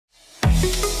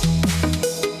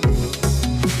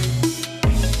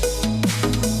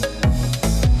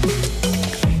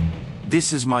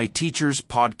This is my teacher's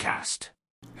podcast.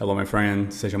 Hello, my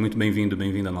friend. Seja muito bem-vindo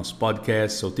ao nosso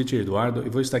podcast. Sou o Teacher Eduardo e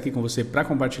vou estar aqui com você para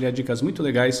compartilhar dicas muito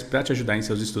legais para te ajudar em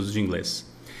seus estudos de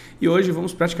inglês. E hoje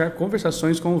vamos praticar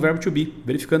conversações com o verbo to be,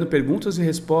 verificando perguntas e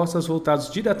respostas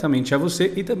voltadas diretamente a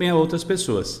você e também a outras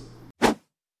pessoas.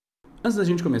 Antes da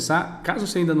gente começar, caso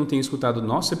você ainda não tenha escutado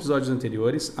nossos episódios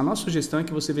anteriores, a nossa sugestão é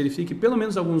que você verifique pelo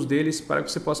menos alguns deles para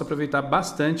que você possa aproveitar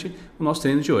bastante o nosso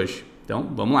treino de hoje.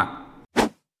 Então, vamos lá!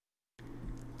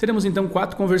 Teremos então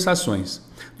 4 conversações.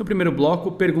 No primeiro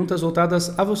bloco, perguntas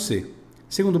voltadas a você.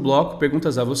 Segundo bloco,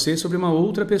 perguntas a você sobre uma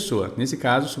outra pessoa, nesse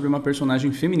caso, sobre uma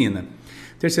personagem feminina.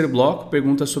 Terceiro bloco,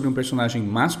 perguntas sobre um personagem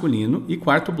masculino. E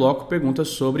quarto bloco, perguntas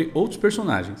sobre outros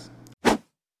personagens.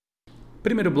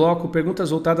 Primeiro bloco, perguntas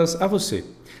voltadas a você.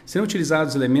 Serão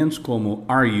utilizados elementos como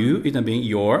are you e também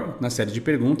your na série de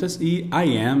perguntas e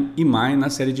I am e my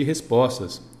na série de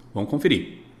respostas. Vamos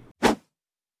conferir.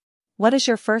 What is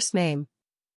your first name?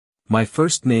 My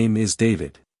first name is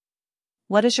David.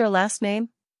 What is your last name?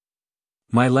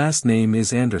 My last name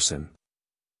is Anderson.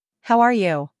 How are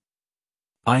you?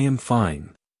 I am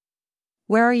fine.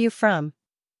 Where are you from?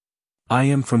 I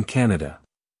am from Canada.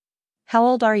 How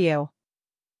old are you?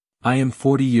 I am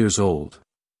 40 years old.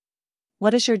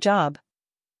 What is your job?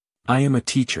 I am a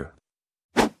teacher.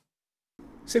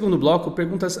 Segundo bloco,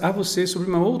 perguntas a você sobre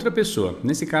uma outra pessoa,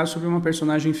 nesse caso sobre uma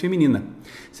personagem feminina.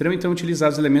 Serão então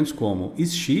utilizados elementos como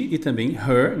is she e também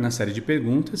her na série de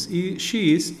perguntas e she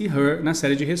is e her na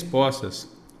série de respostas.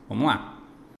 Vamos lá.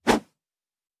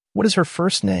 What is her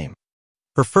first name?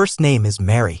 Her first name is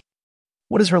Mary.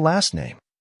 What is her last name?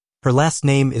 Her last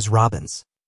name is Robbins.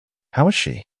 How is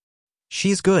she?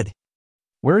 She's good.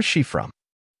 Where is she from?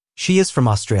 She is from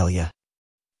Australia.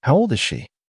 How old is she?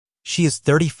 She is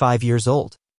 35 years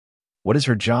old. What is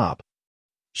her job?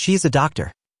 She is a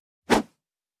doctor.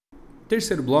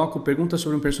 Terceiro bloco, perguntas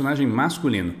sobre um personagem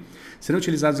masculino. Serão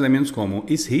utilizados elementos como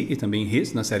is he e também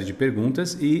his na série de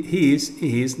perguntas e he is e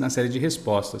his na série de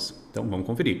respostas. Então vamos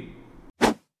conferir.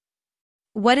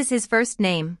 What is his first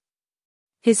name?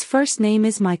 His first name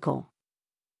is Michael.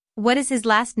 What is his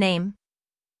last name?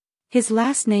 His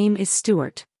last name is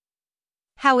Stewart.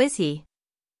 How is he?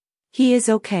 He is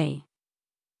okay.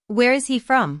 Where is he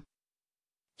from?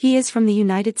 He is from the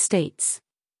United States.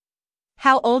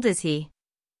 How old is he?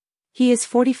 He is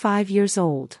 45 years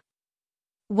old.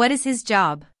 What is his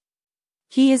job?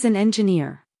 He is an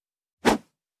engineer.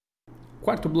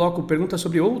 Quarto bloco, perguntas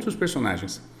sobre outros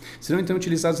personagens. Serão então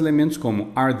utilizados elementos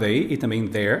como are they e também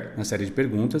their na série de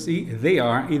perguntas e they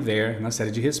are e their na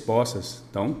série de respostas.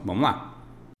 Então, vamos lá.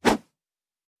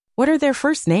 What are their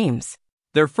first names?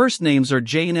 Their first names are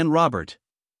Jane and Robert.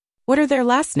 What are their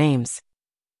last names?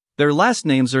 Their last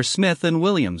names are Smith and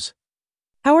Williams.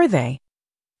 How are they?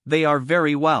 They are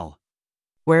very well.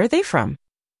 Where are they from?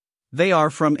 They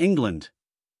are from England.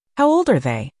 How old are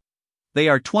they? They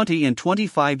are 20 and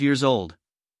 25 years old.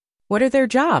 What are their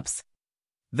jobs?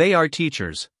 They are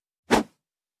teachers.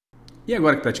 E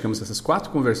agora que praticamos essas 4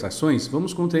 conversações,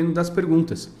 vamos com o treino das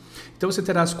perguntas. Então você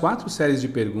terá as 4 séries de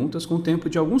perguntas com um tempo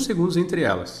de alguns segundos entre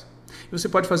elas. E você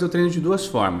pode fazer o treino de 2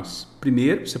 formas.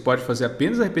 Primeiro, você pode fazer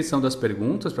apenas a repetição das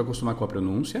perguntas para acostumar com a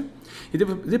pronúncia. E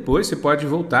depois você pode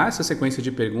voltar essa sequência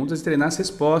de perguntas e treinar as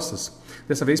respostas.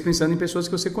 Dessa vez pensando em pessoas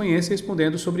que você conhece e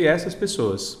respondendo sobre essas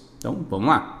pessoas. Então, vamos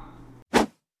lá.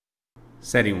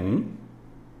 Série 1.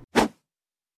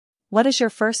 What is your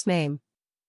first name?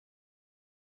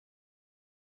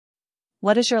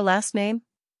 What is your last name?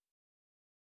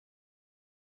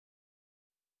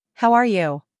 How are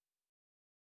you?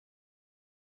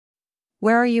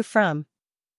 Where are you from?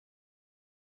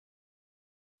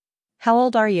 How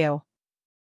old are you?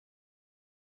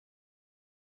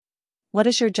 What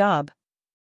is your job?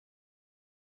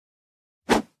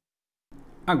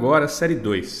 Agora, série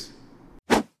 2.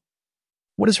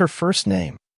 What is her first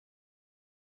name?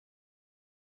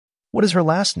 What is her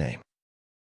last name?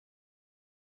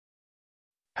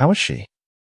 How is she?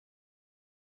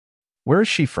 Where is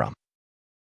she from?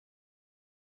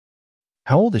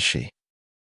 How old is she?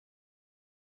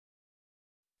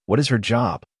 What is her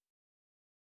job?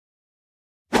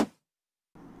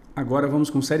 Agora vamos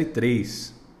com série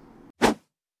 3.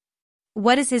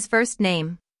 What is his first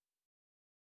name?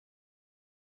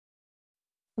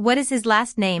 What is his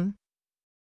last name?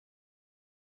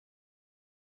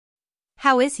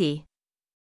 How is he?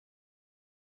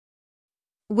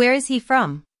 Where is he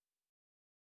from?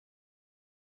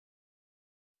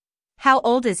 How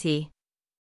old is he?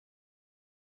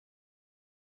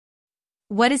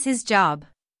 What is his job?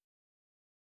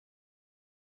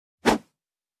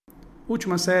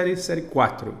 Última série, série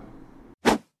 4.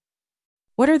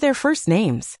 What are their first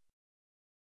names?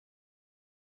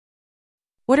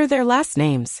 What are their last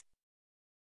names?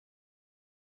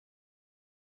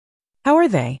 How are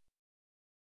they?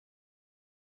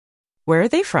 Where are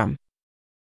they from?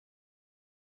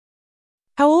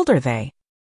 How old are they?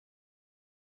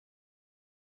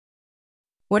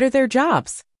 What are their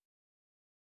jobs?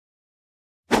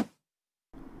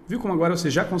 Viu como agora você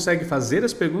já consegue fazer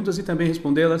as perguntas e também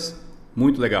respondê-las?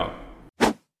 Muito legal!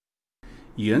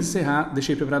 E antes de encerrar,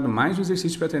 deixei preparado mais um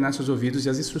exercício para treinar seus ouvidos e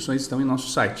as instruções estão em nosso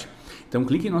site. Então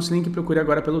clique em nosso link e procure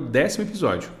agora pelo 10º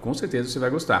episódio. Com certeza você vai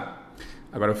gostar.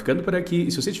 Agora, ficando por aqui,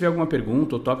 e se você tiver alguma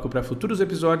pergunta ou tópico para futuros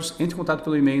episódios, entre em contato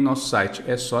pelo e-mail em nosso site.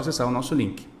 É só acessar o nosso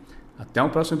link. Até o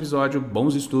próximo episódio,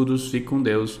 bons estudos, fique com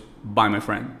Deus. Bye, my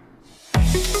friend.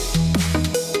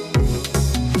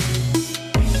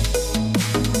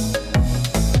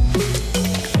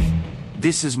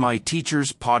 This is my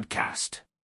teacher's podcast.